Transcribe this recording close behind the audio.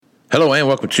Hello and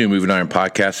welcome to Moving Iron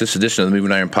Podcast. This edition of the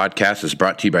Moving Iron Podcast is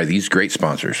brought to you by these great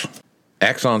sponsors.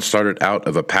 Axon started out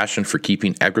of a passion for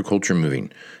keeping agriculture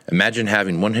moving. Imagine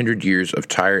having 100 years of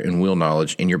tire and wheel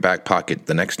knowledge in your back pocket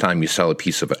the next time you sell a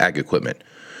piece of ag equipment.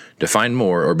 To find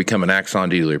more or become an Axon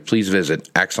dealer, please visit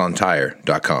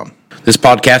axontire.com. This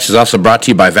podcast is also brought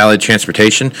to you by Valley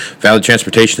Transportation. Valley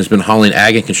Transportation has been hauling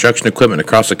ag and construction equipment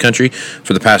across the country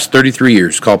for the past 33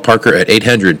 years. Call Parker at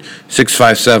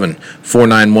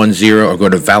 800-657-4910 or go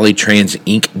to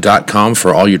valleytransinc.com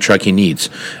for all your trucking needs.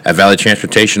 At Valley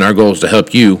Transportation, our goal is to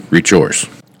help you reach yours.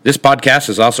 This podcast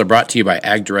is also brought to you by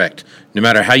Ag Direct. No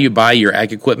matter how you buy your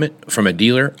ag equipment, from a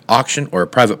dealer, auction, or a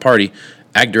private party,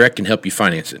 Ag Direct can help you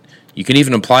finance it. You can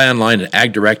even apply online at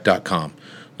agdirect.com.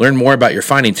 Learn more about your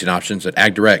financing options at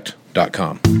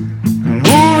agdirect.com.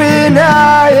 Moving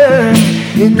higher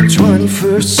in the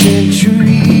 21st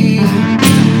century.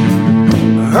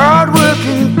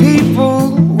 Hard-working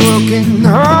people working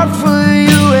hard for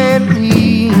you and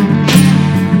me.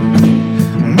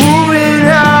 Moving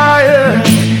higher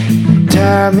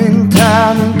time and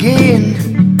time again.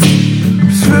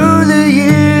 Through the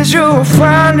years you'll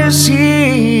find us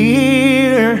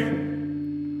here.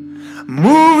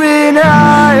 Moving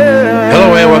Iron.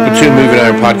 Hello and welcome to Moving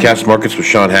Iron Podcast Markets with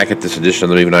Shawn Hackett. This edition of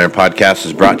the Moving Iron Podcast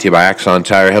is brought to you by Axon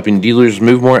Tire, helping dealers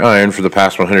move more iron for the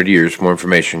past 100 years. For more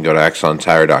information, go to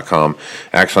axontire.com.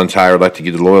 Axon Tire would like to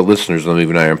give the loyal listeners of the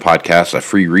Moving Iron Podcast a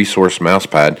free resource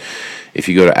mousepad. If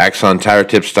you go to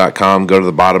axontiretips.com, go to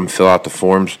the bottom, fill out the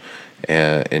forms,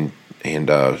 and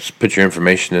put your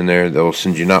information in there. They'll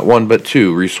send you not one but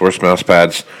two resource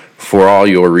mousepads for all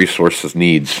your resources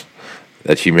needs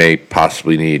that you may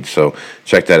possibly need. So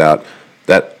check that out.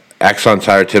 That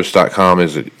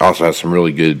axontiretips.com also has some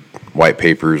really good white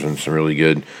papers and some really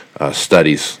good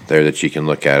studies there that you can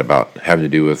look at about having to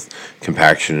do with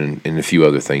compaction and a few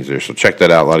other things there. So check that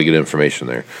out. A lot of good information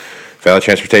there. Valley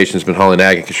Transportation has been hauling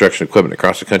ag and construction equipment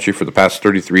across the country for the past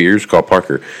 33 years. Call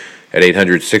Parker at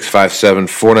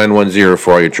 800-657-4910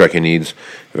 for all your trucking needs.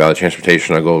 Valley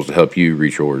Transportation, our goal is to help you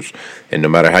reach yours. And no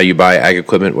matter how you buy ag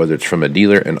equipment, whether it's from a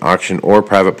dealer, an auction, or a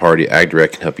private party, Ag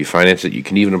Direct can help you finance it. You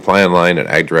can even apply online at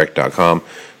agdirect.com.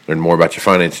 Learn more about your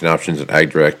financing options at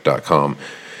agdirect.com.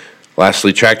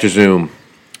 Lastly, Tractor Zoom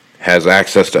has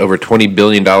access to over $20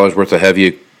 billion worth of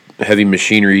heavy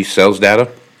machinery sales data.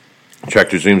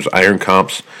 Tractor Zoom's Iron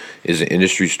Comps is the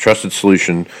industry's trusted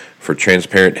solution for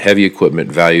transparent heavy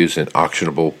equipment values and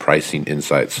auctionable pricing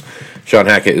insights. Shawn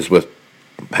Hackett is with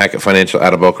Hackett Financial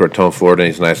out of Boca Raton, Florida,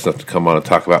 and he's nice enough to come on and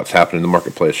talk about what's happening in the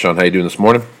marketplace. Shawn, how you doing this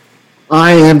morning?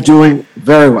 I am doing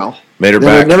very well. Made her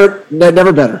back.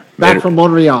 Never better. Back from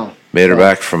Montreal. Made her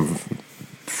back from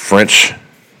French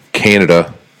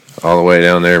Canada all the way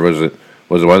down there. Was the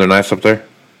weather nice up there?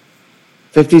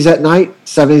 50s at night,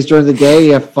 70s during the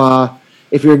day.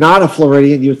 If you're not a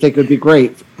Floridian, you'd think it would be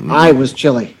great. I was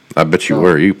chilly. I bet you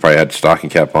were. You probably had stocking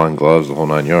cap on, gloves, the whole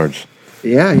 9 yards.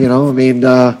 Yeah,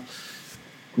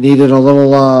 needed a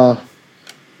little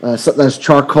those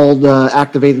charcoal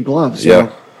activated gloves.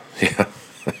 Yeah. I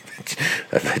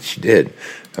bet you did.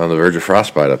 On the verge of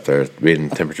frostbite up there, being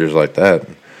temperatures like that.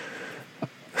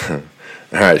 All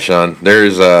right, Shawn.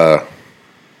 There's a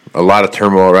lot of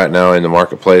turmoil right now in the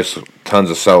marketplace. Tons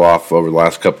of sell-off over the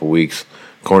last couple of weeks.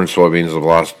 Corn and soybeans have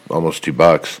lost almost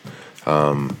 $2.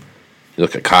 You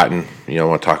look at cotton. I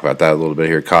want to talk about that a little bit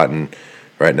here. Cotton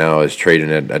right now is trading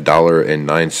at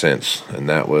 $1.09, and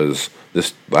that was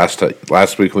this last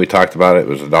week when we talked about it. It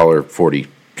was $1.40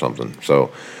 something.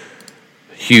 So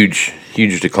huge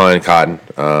decline in cotton.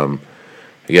 I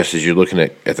guess as you're looking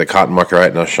at the cotton market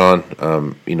right now, Shawn,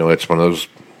 it's one of those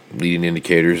leading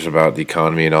indicators about the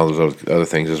economy and all those other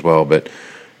things as well. But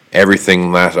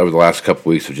everything over the last couple of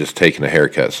weeks have just taken a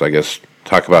haircut. So I guess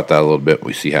talk about that a little bit, what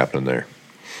we see happening there.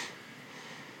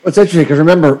 Well, it's interesting because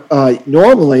remember,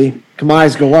 normally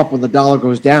commodities go up when the dollar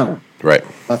goes down. Right.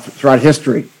 Throughout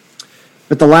history.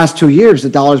 But the last 2 years, the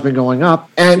dollar's been going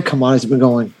up and commodities have been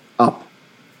going up.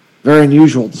 Very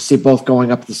unusual to see both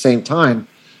going up at the same time.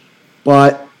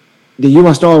 But the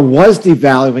U.S. dollar was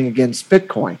devaluing against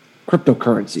Bitcoin,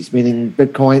 cryptocurrencies, meaning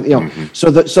Bitcoin.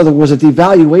 So there was a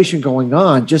devaluation going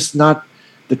on, just not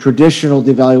the traditional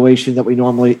devaluation that we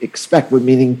normally expect.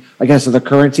 Meaning, against other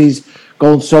currencies,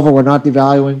 gold and silver were not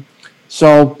devaluing.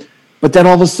 So, but then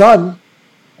all of a sudden,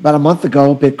 about a month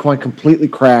ago, Bitcoin completely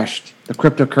crashed. The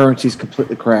cryptocurrencies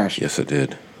completely crashed. Yes, it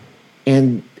did.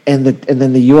 And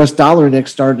then the U.S. dollar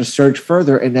index started to surge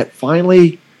further, and that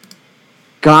finally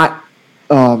got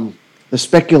the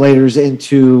speculators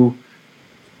into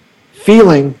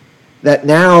feeling that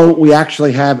now we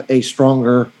actually have a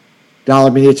stronger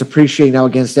dollar, meaning it's appreciating now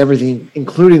against everything,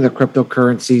 including the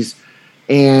cryptocurrencies.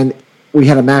 And we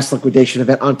had a mass liquidation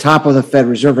event on top of the Fed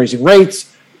Reserve raising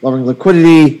rates, lowering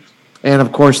liquidity, and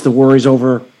of course the worries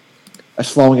over a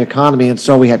slowing economy. And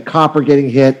so we had copper getting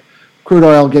hit, crude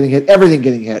oil getting hit, everything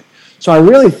getting hit. So I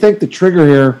really think the trigger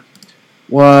here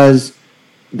was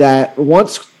that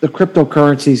once the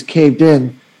cryptocurrencies caved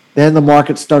in, then the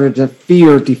market started to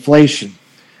fear deflation.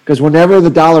 Because whenever the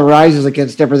dollar rises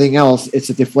against everything else, it's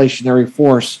a deflationary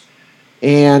force.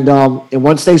 And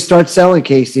once they start selling,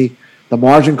 Casey, the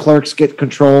margin clerks get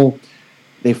control.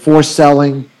 They force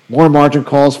selling, more margin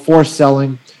calls, force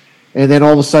selling. And then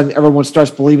all of a sudden, everyone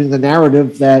starts believing the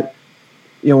narrative that,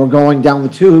 we're going down the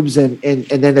tubes, and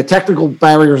then the technical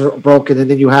barriers are broken,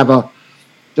 and then you have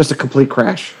just a complete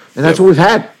crash. And that's what we've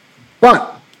had.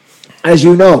 But, as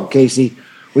you know, Casey,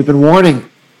 we've been warning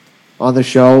on the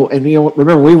show. And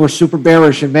remember, we were super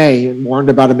bearish in May and warned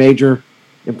about a major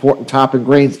important top in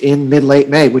grains in mid-late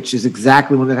May, which is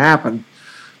exactly when it happened.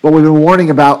 But we've been warning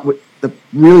about the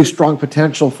really strong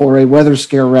potential for a weather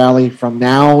scare rally from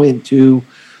now into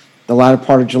the latter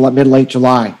part of July, mid-late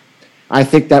July. I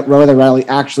think that weather rally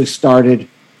actually started.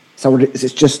 So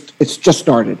it's just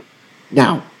started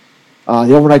now.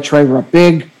 The overnight trade were up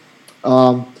big,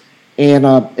 and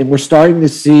we're starting to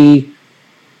see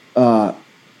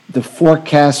the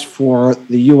forecast for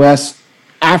the U.S.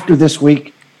 after this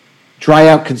week dry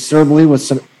out considerably with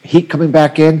some heat coming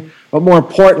back in. But more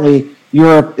importantly,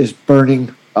 Europe is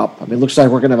burning up. I mean, it looks like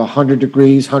we're going to have 100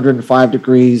 degrees, 105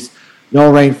 degrees,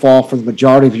 no rainfall for the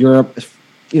majority of Europe,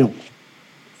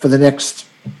 for the next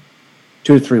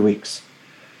 2 to 3 weeks.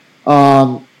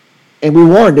 And we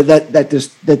warned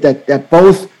that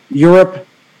both Europe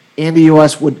and the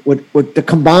U.S. would the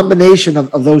combination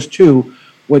of those two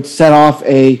would set off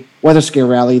a weather scare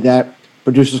rally that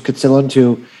producers could sell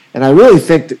into. And I really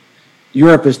think that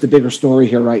Europe is the bigger story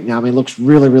here right now. I mean, it looks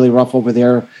really, really rough over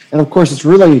there. And, of course, it's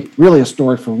really, really a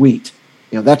story for wheat.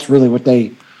 That's really what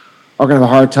they are going to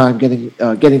have a hard time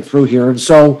getting through here. And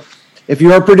so if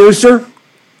you're a producer,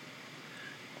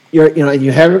 and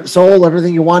you haven't sold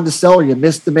everything you wanted to sell, or you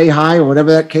missed the May high, or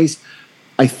whatever that case,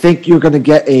 I think you're going to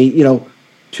get a 2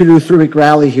 to 3 week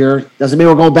rally here. Doesn't mean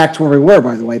we're going back to where we were,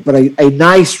 by the way, but a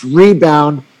nice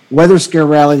rebound weather scare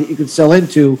rally that you can sell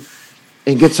into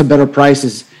and get some better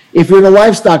prices. If you're in the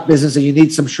livestock business and you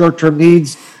need some short-term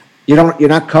needs, you're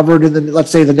not covered in let's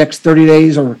say the next 30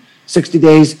 days or 60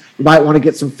 days, you might want to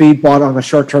get some feed bought on a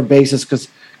short-term basis because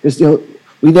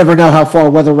we never know how far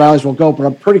weather rallies will go, but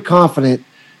I'm pretty confident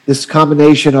this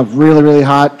combination of really, really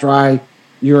hot, dry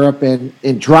Europe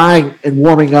and drying and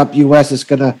warming up U.S. is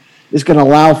going to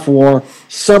allow for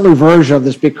some reversion of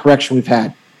this big correction we've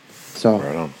had. So,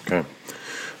 right on. Okay.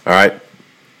 All right.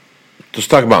 Let's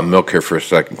talk about milk here for a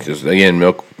second, because again,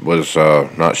 milk was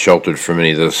not sheltered from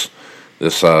any of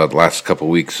this last couple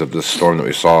of weeks of this storm that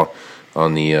we saw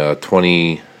on the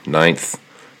 29th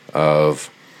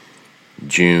of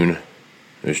June.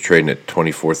 It was trading at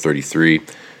 $24.33,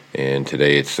 and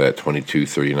today it's at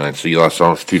 $22.39. So you lost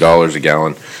almost $2 a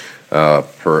gallon not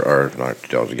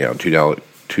 $2 a gallon,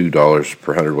 $2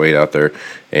 per hundredweight out there.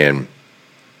 And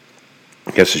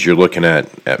I guess as you're looking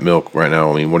at milk right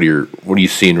now, I mean, what are you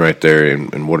seeing right there,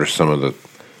 and what are some of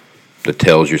the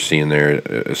tells you're seeing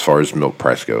there as far as milk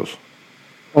price goes?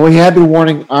 Well, we had been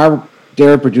warning our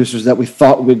dairy producers that we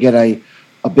thought we'd get a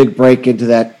big break into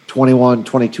that 21,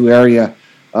 22 area.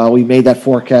 We made that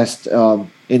forecast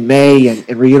in May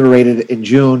and reiterated it in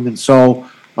June. And so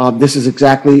this is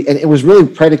exactly, and it was really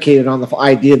predicated on the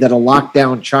idea that a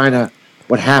lockdown China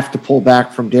would have to pull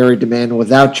back from dairy demand. And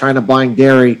without China buying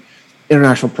dairy,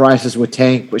 international prices would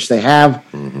tank, which they have,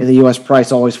 and the U.S.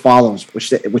 price always follows,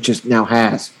 which is now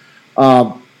has.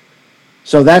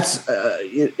 So that's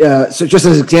so. Just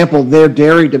as an example, their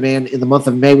dairy demand in the month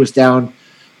of May was down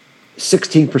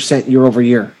 16% year over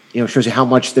year. Shows you how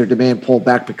much their demand pulled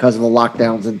back because of the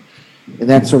lockdowns and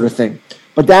that sort of thing.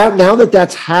 But now that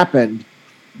that's happened,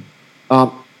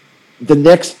 the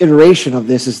next iteration of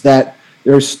this is that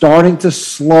they're starting to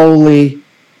slowly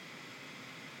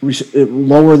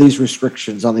lower these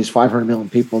restrictions on these 500 million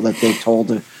people that they told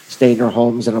to stay in their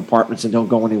homes and apartments and don't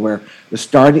go anywhere. They're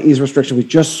starting to ease restrictions. We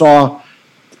just saw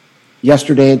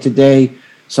yesterday and today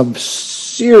some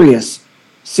serious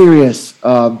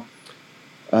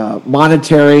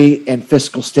monetary and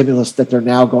fiscal stimulus that they're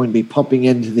now going to be pumping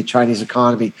into the Chinese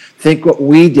economy. Think what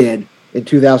we did in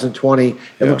 2020.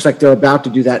 It looks like they're about to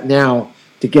do that now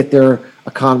to get their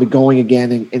economy going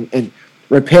again and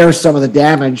repair some of the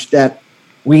damage that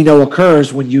we know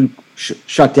occurs when you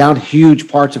shut down huge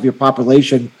parts of your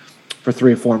population for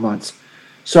 3 or 4 months.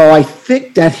 So I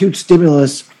think that huge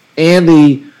stimulus and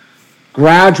the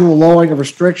gradual lowering of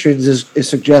restrictions is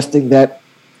suggesting that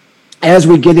as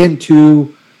we get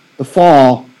into the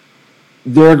fall,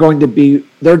 their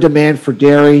demand for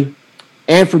dairy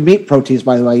and for meat proteins,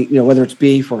 by the way, whether it's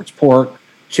beef or it's pork,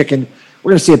 chicken,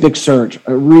 we're going to see a big surge,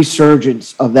 a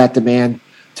resurgence of that demand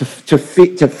to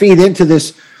feed into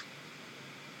this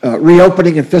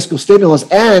reopening and fiscal stimulus,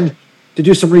 and to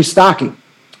do some restocking,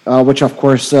 which of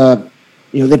course, they've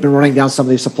been running down some of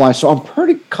these supplies. So I'm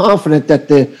pretty confident that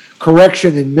the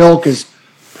correction in milk is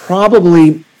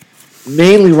probably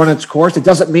mainly run its course. It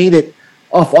doesn't mean it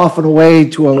off and away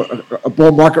to a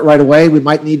bull market right away. We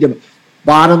might need to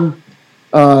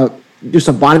do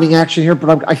some bottoming action here,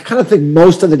 but I kind of think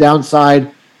most of the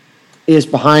downside is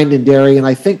behind in dairy. And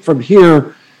I think from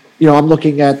here, I'm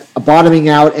looking at a bottoming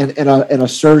out and a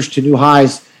surge to new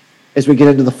highs as we get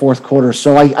into the fourth quarter.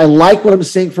 So I like what I'm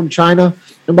seeing from China.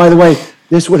 And by the way,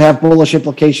 this would have bullish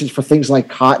implications for things like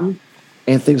cotton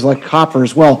and things like copper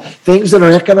as well. Things that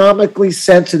are economically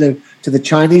sensitive to the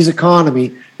Chinese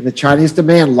economy and the Chinese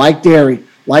demand, like dairy,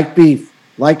 like beef,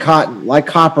 like cotton, like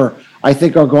copper, I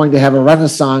think are going to have a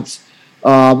renaissance,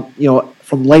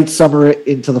 from late summer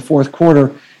into the fourth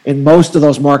quarter. In most of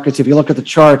those markets, if you look at the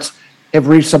charts, have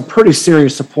reached some pretty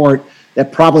serious support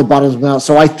that probably bottoms them out.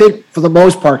 So I think for the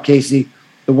most part, Casey,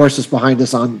 the worst is behind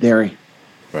us on dairy.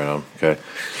 Right on. Okay.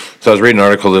 So I was reading an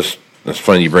article it's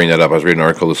funny you bring that up. I was reading an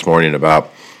article this morning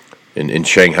about in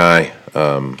Shanghai,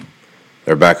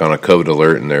 they're back on a COVID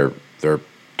alert, and they're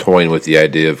toying with the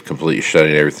idea of completely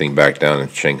shutting everything back down in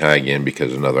Shanghai again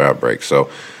because of another outbreak.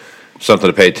 So something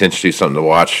to pay attention to, something to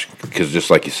watch, because just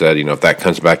like you said, if that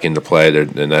comes back into play,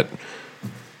 then that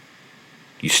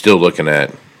you're still looking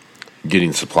at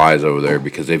getting supplies over there,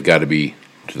 because they've got to be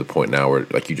to the point now where,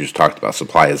 like you just talked about,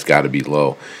 supply has got to be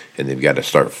low, and they've got to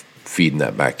start feeding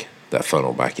that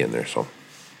funnel back in there. So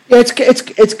yeah,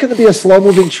 it's going to be a slow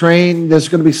moving train. There's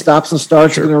going to be stops and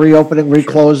starts. Sure. They're going to reopen and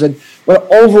reclose it.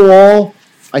 But overall,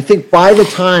 I think by the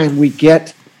time we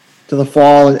get to the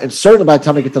fall, and certainly by the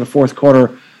time we get to the fourth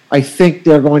quarter, I think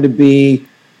they're going to be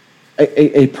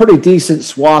a pretty decent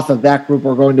swath of that group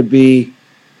are going to be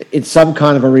in some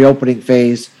kind of a reopening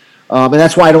phase. And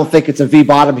that's why I don't think it's a V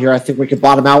bottom here. I think we could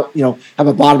bottom out, have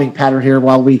a bottoming pattern here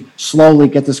while we slowly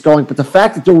get this going. But the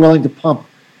fact that they're willing to pump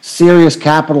serious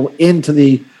capital into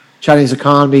the Chinese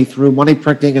economy through money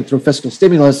printing and through fiscal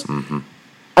stimulus,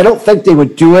 I don't think they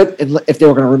would do it if they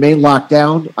were going to remain locked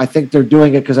down. I think they're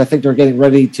doing it because I think they're getting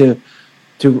ready to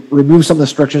remove some of the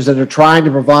restrictions, and they're trying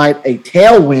to provide a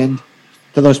tailwind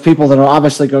to those people that are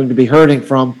obviously going to be hurting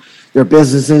from their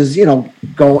businesses,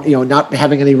 not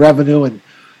having any revenue and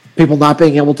people not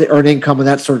being able to earn income and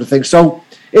that sort of thing. So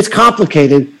it's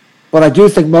complicated, but I do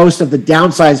think most of the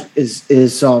downside is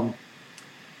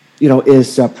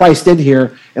priced in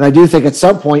here. And I do think at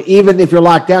some point, even if you're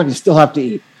locked down, you still have to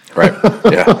eat. Right.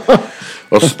 Yeah.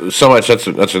 Well, so much.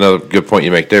 That's another good point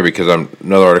you make there, because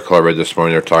another article I read this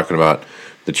morning, they're talking about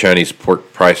the Chinese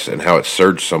pork price and how it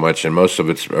surged so much, and most of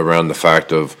it's around the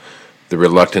fact of the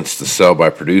reluctance to sell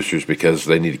by producers because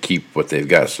they need to keep what they've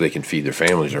got so they can feed their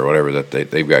families or whatever that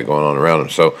they've got going on around them.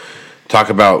 So talk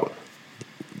about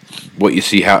what you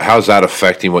see. How's that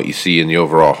affecting what you see in the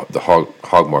overall the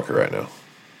hog market right now?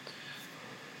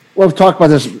 Well, we've talked about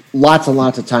this lots and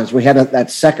lots of times. We had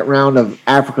that second round of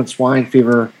African swine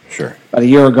fever about a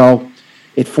year ago.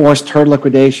 It forced herd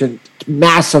liquidation,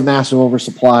 massive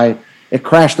oversupply. It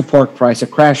crashed the pork price.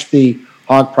 It crashed the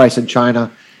hog price in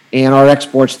China, and our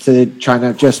exports to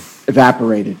China just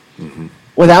evaporated. Mm-hmm.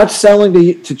 Without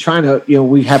selling to China,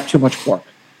 we have too much pork.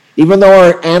 Even though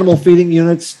our animal feeding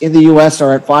units in the U.S.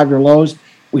 are at 5-year lows,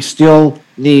 we still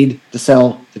need to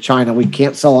sell to China. We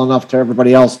can't sell enough to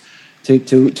everybody else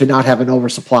to not have an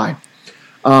oversupply.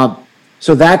 But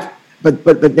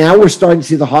now we're starting to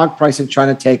see the hog price in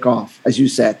China take off, as you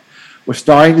said. We're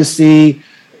starting to see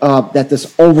that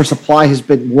this oversupply has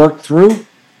been worked through,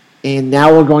 and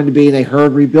now we're going to be in a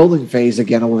herd rebuilding phase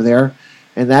again over there.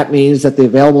 And that means that the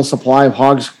available supply of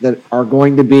hogs that are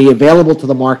going to be available to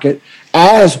the market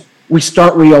as we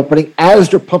start reopening, as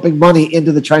they're pumping money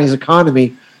into the Chinese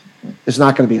economy, is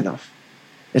not going to be enough.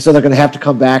 And so they're going to have to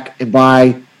come back and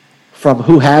buy from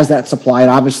who has that supply. And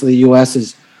obviously the U.S.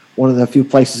 is one of the few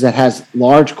places that has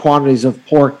large quantities of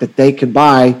pork that they can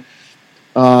buy.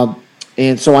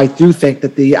 And so I do think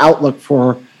that the outlook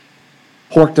for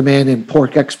pork demand and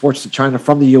pork exports to China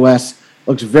from the U.S.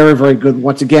 looks very, very good,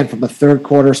 once again, from the third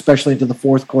quarter, especially into the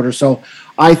fourth quarter. So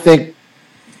I think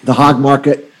the hog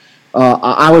market,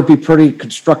 I would be pretty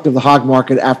constructive of the hog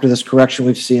market after this correction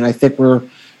we've seen. I think we're going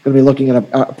to be looking at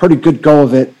a pretty good go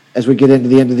of it as we get into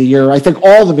the end of the year. I think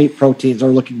all the meat proteins are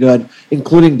looking good,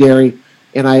 including dairy.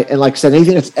 And like I said,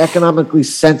 anything that's economically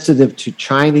sensitive to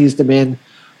Chinese demand,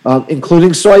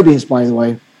 including soybeans, by the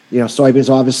way. Soybeans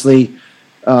obviously,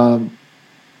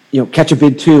 catch a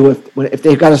bid too. If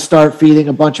they've got to start feeding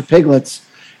a bunch of piglets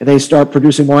and they start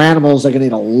producing more animals, they're going to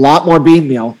need a lot more bean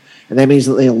meal, and that means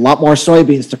that they need a lot more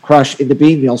soybeans to crush into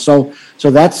bean meal. So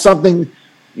that's something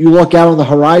you look out on the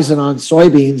horizon on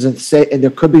soybeans and there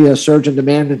could be a surge in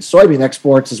demand in soybean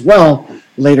exports as well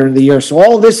later in the year. So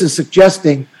all of this is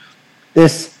suggesting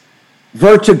this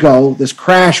vertigo, this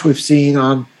crash we've seen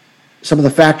on some of the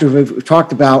factors we've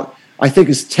talked about, I think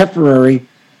is temporary.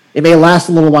 It may last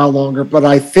a little while longer, but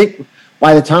I think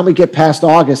by the time we get past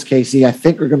August, Casey, I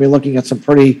think we're going to be looking at some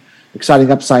pretty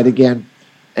exciting upside again.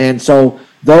 And so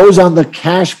those on the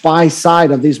cash buy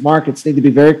side of these markets need to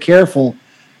be very careful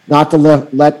not to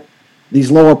let these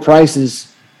lower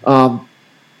prices, go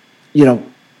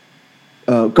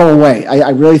away. I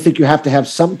really think you have to have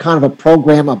some kind of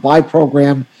a buy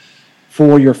program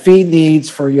for your feed needs,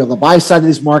 for the buy side of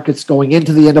these markets going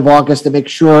into the end of August to make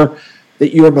sure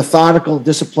that you are methodical and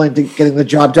disciplined in getting the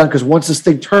job done. Because once this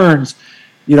thing turns,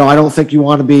 I don't think you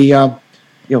want to be,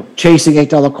 chasing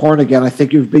 $8 corn again. I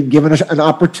think you've been given an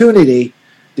opportunity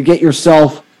to get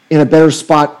yourself in a better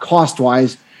spot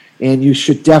cost-wise, and you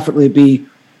should definitely be,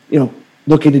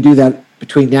 looking to do that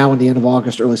between now and the end of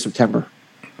August, early September.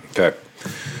 Okay.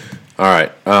 All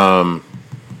right.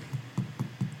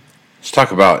 Let's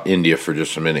talk about India for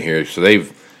just a minute here. So they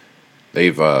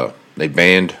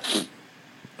banned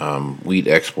wheat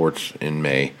exports in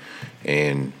May,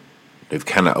 and they've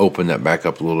kind of opened that back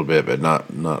up a little bit, but not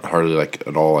hardly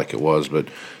at all like it was. But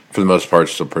for the most part,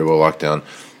 it's still pretty well locked down.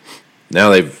 Now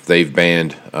they've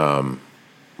banned, at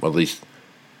least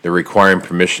they're requiring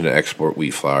permission to export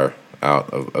wheat flour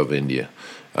out of India.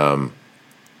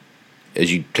 As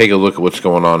you take a look at what's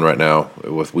going on right now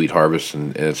with wheat harvest,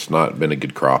 and it's not been a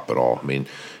good crop at all. I mean,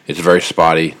 it's very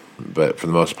spotty, but for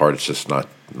the most part, it's just not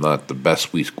the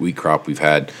best wheat crop we've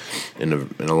had in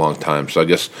a long time. So I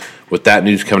guess with that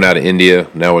news coming out of India,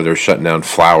 now where they're shutting down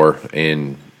flour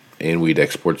and wheat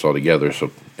exports altogether,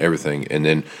 so everything, and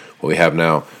then what we have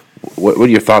now, what are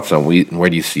your thoughts on wheat, and where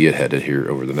do you see it headed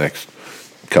here over the next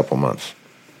couple months?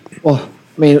 Well,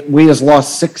 I mean, wheat has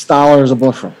lost $6 a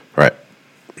bushel. Right.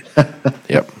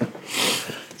 Yep.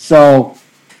 So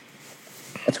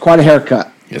it's quite a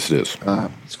haircut. Yes, it is.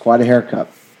 It's quite a haircut.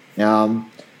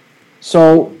 And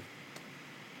so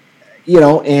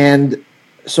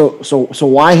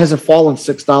why has it fallen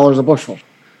 $6 a bushel?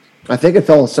 I think it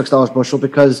fell $6 a bushel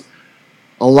because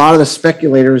a lot of the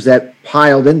speculators that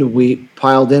piled into wheat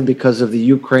piled in because of the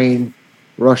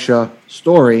Ukraine-Russia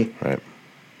story, right,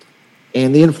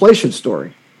 and the inflation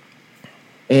story.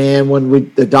 And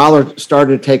when the dollar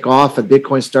started to take off and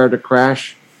Bitcoin started to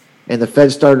crash and the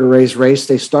Fed started to raise rates,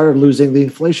 they started losing the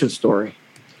inflation story.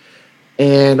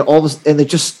 And all this, and they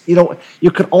just,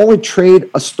 you can only trade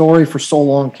a story for so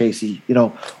long, Casey.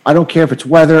 I don't care if it's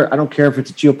weather, I don't care if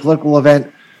it's a geopolitical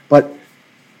event, but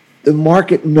the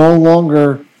market no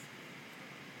longer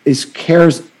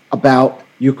cares about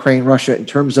Ukraine, Russia in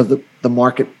terms of the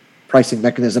market pricing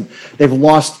mechanism. They've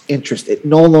lost interest. It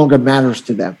no longer matters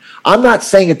to them. I'm not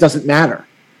saying it doesn't matter,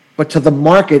 but to the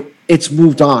market, it's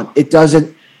moved on. It's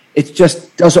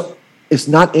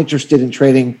not interested in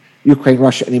trading Ukraine,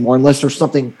 Russia anymore, unless there's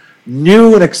something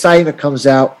new and exciting that comes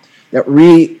out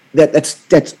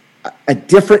that's a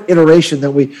different iteration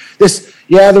than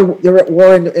they're at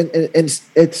war and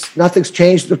it's nothing's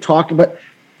changed. They're talking, but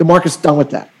the market's done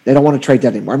with that. They don't want to trade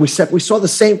that anymore. And we saw the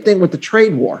same thing with the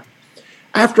trade war.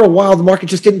 After a while, the market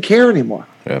just didn't care anymore.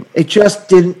 Yep. It just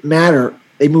didn't matter.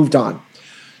 They moved on.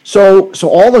 So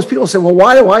all those people say, well,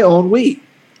 why do I own wheat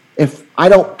if I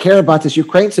don't care about this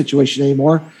Ukraine situation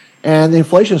anymore and the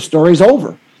inflation story is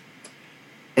over?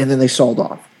 And then they sold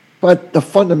off. But the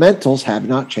fundamentals have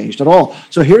not changed at all.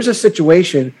 So here's a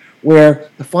situation where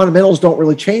the fundamentals don't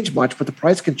really change much, but the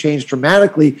price can change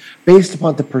dramatically based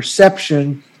upon the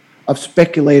perception of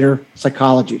speculator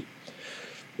psychology.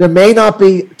 There may not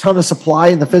be a ton of supply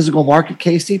in the physical market,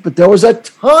 Casey, but there was a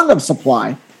ton of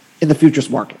supply in the futures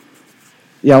market.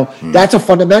 That's a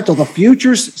fundamental. The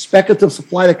futures speculative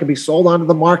supply that can be sold onto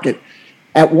the market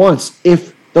at once,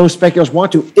 if those speculators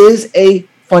want to, is a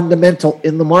fundamental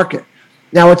in the market.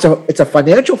 Now, it's a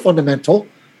financial fundamental,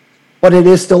 but it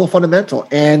is still a fundamental.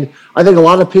 And I think a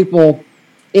lot of people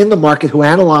in the market who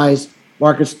analyze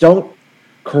markets don't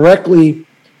correctly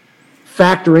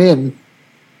factor in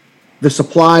the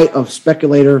supply of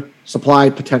speculator supply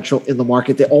potential in the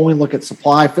market. They only look at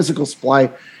supply, physical supply,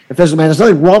 and physical demand. There's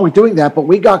nothing wrong with doing that, but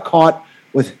we got caught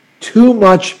with too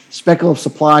much speculative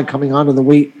supply coming onto the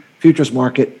wheat futures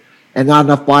market and not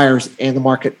enough buyers, and the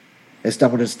market it's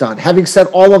done what it's done. Having said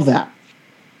all of that,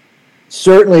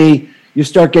 certainly you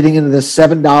start getting into the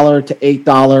 $7 to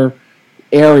 $8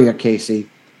 area, Casey.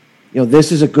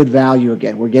 This is a good value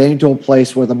again. We're getting to a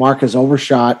place where the market is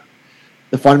overshot.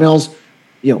 The fundamentals,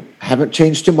 haven't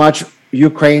changed too much.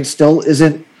 Ukraine still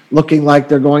isn't looking like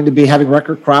they're going to be having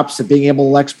record crops and being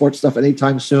able to export stuff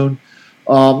anytime soon.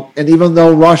 And even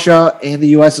though Russia and the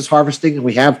U.S. is harvesting and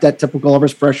we have that typical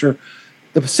harvest pressure,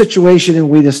 the situation in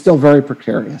wheat is still very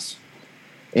precarious.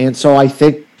 And so I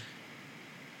think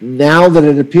now that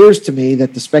it appears to me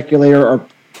that the speculator are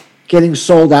getting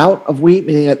sold out of wheat,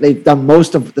 meaning that they've done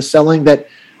most of the selling that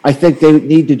I think they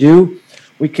need to do,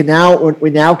 we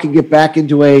now can get back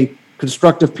into a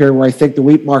constructive period where I think the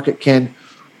wheat market can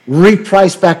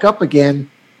reprice back up again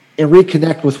and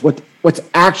reconnect with what's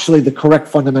actually the correct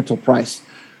fundamental price.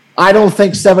 I don't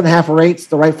think 7.5 or 8 is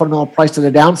the right fundamental price to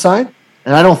the downside,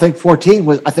 and I don't think 14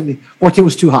 was. I think 14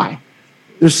 was too high.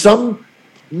 There's some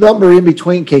number in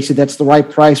between, Casey, that's the right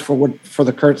price for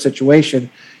the current situation.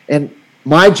 And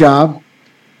my job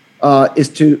is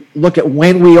to look at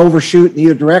when we overshoot in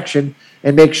either direction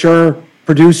and make sure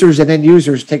producers and end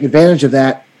users take advantage of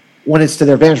that when it's to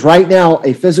their advantage. Right now,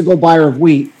 a physical buyer of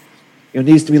wheat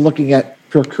needs to be looking at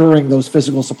procuring those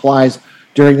physical supplies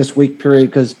during this weak period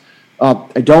because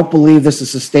I don't believe this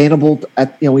is sustainable.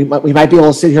 We might be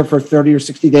able to sit here for 30 or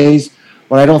 60 days,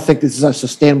 but I don't think this is a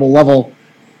sustainable level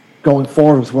going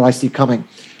forward with what I see coming.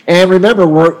 And remember,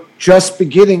 we're just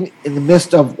beginning in the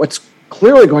midst of what's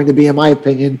clearly going to be, in my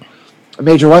opinion, a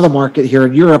major weather market here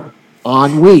in Europe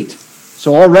on wheat.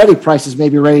 So already prices may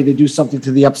be ready to do something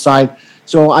to the upside.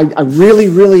 So I really,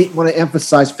 really want to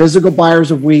emphasize physical buyers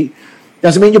of wheat.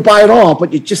 Doesn't mean you buy it all,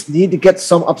 but you just need to get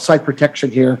some upside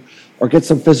protection here or get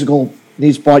some physical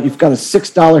needs bought. You've got a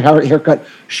 $6 haircut.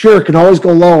 Sure, it can always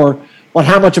go lower, but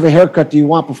how much of a haircut do you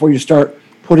want before you start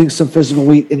putting some physical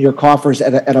wheat in your coffers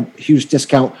at a huge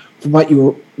discount from what you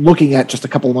were looking at just a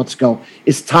couple of months ago?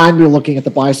 It's time you're looking at the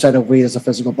buy side of wheat as a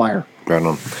physical buyer. Right on.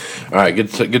 All right,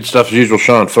 good stuff as usual,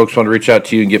 Shawn. Folks want to reach out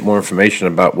to you and get more information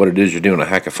about what it is you're doing at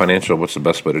Hackett Financial. What's the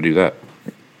best way to do that?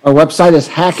 Our website is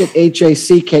Hackett,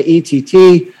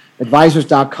 Hackett,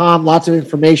 advisors.com. Lots of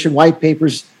information, white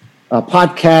papers,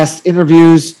 podcasts,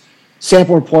 interviews,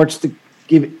 sample reports to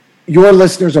give your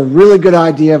listeners a really good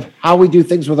idea of how we do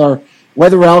things with our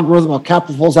weather algorithm, our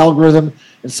capital flows algorithm,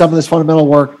 and some of this fundamental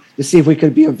work to see if we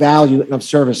could be of value and of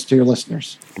service to your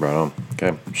listeners. Right on.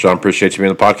 Okay. Shawn, appreciate you being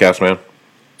on the podcast, man.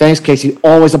 Thanks, Casey.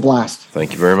 Always a blast.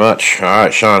 Thank you very much. All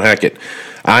right, Shawn Hackett.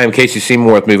 I am Casey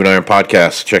Seymour with Moving Iron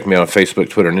Podcast. Check me out on Facebook,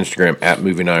 Twitter, and Instagram at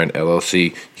Moving Iron LLC.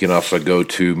 You can also go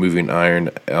to Moving Iron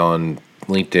on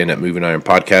LinkedIn at Moving Iron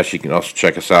Podcast. You can also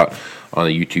check us out on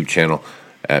the YouTube channel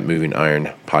at Moving Iron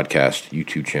Podcast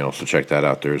YouTube channel. So check that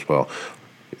out there as well.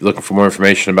 Looking for more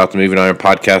information about the Moving Iron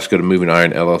Podcast, go to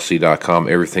movingironllc.com.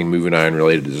 Everything Moving Iron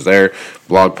related is there.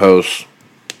 Blog posts,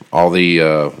 all the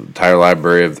entire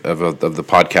library of the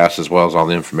podcast, as well as all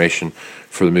the information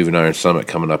for the Moving Iron Summit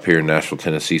coming up here in Nashville,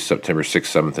 Tennessee, September 6th,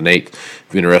 7th, and 8th. If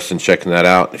you're interested in checking that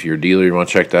out, if you're a dealer, you want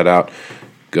to check that out,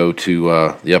 go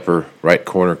to the upper right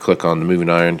corner, click on the Moving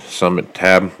Iron Summit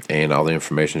tab, and all the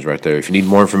information is right there. If you need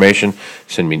more information,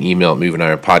 send me an email at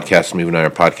movingironpodcast,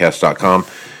 movingironpodcast.com,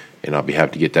 and I'll be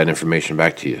happy to get that information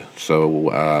back to you. So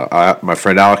my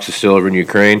friend Alex is still over in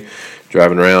Ukraine,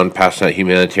 driving around, passing out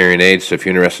humanitarian aid. So if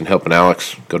you're interested in helping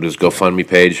Alex, go to his GoFundMe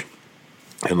page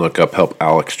and look up Help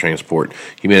Alex Transport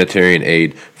Humanitarian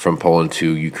Aid from Poland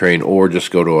to Ukraine, or just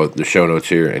go to the show notes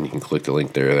here and you can click the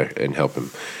link there and help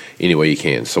him any way you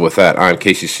can. So with that, I'm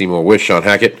Casey Seymour with Shawn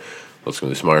Hackett. Let's go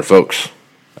to some iron folks.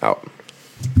 Out.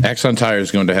 Axon Tire is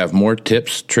going to have more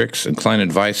tips, tricks, and client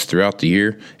advice throughout the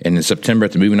year and in September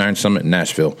at the Moving Iron Summit in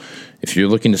Nashville. If you're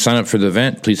looking to sign up for the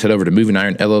event, please head over to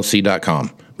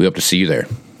movingironllc.com. We hope to see you there.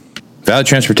 Valley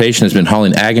Transportation has been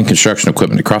hauling ag and construction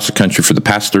equipment across the country for the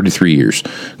past 33 years.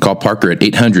 Call Parker at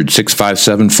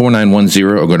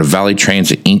 800-657-4910 or go to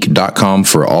valleytransitinc.com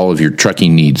for all of your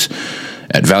trucking needs.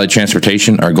 At Valley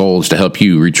Transportation, our goal is to help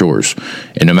you reach yours.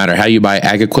 And no matter how you buy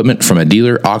ag equipment from a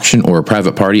dealer, auction, or a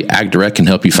private party, AgDirect can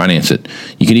help you finance it.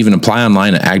 You can even apply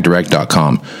online at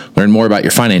agdirect.com. Learn more about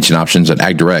your financing options at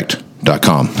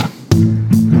agdirect.com.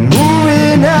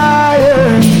 Moving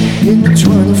higher in the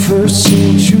 21st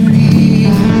century.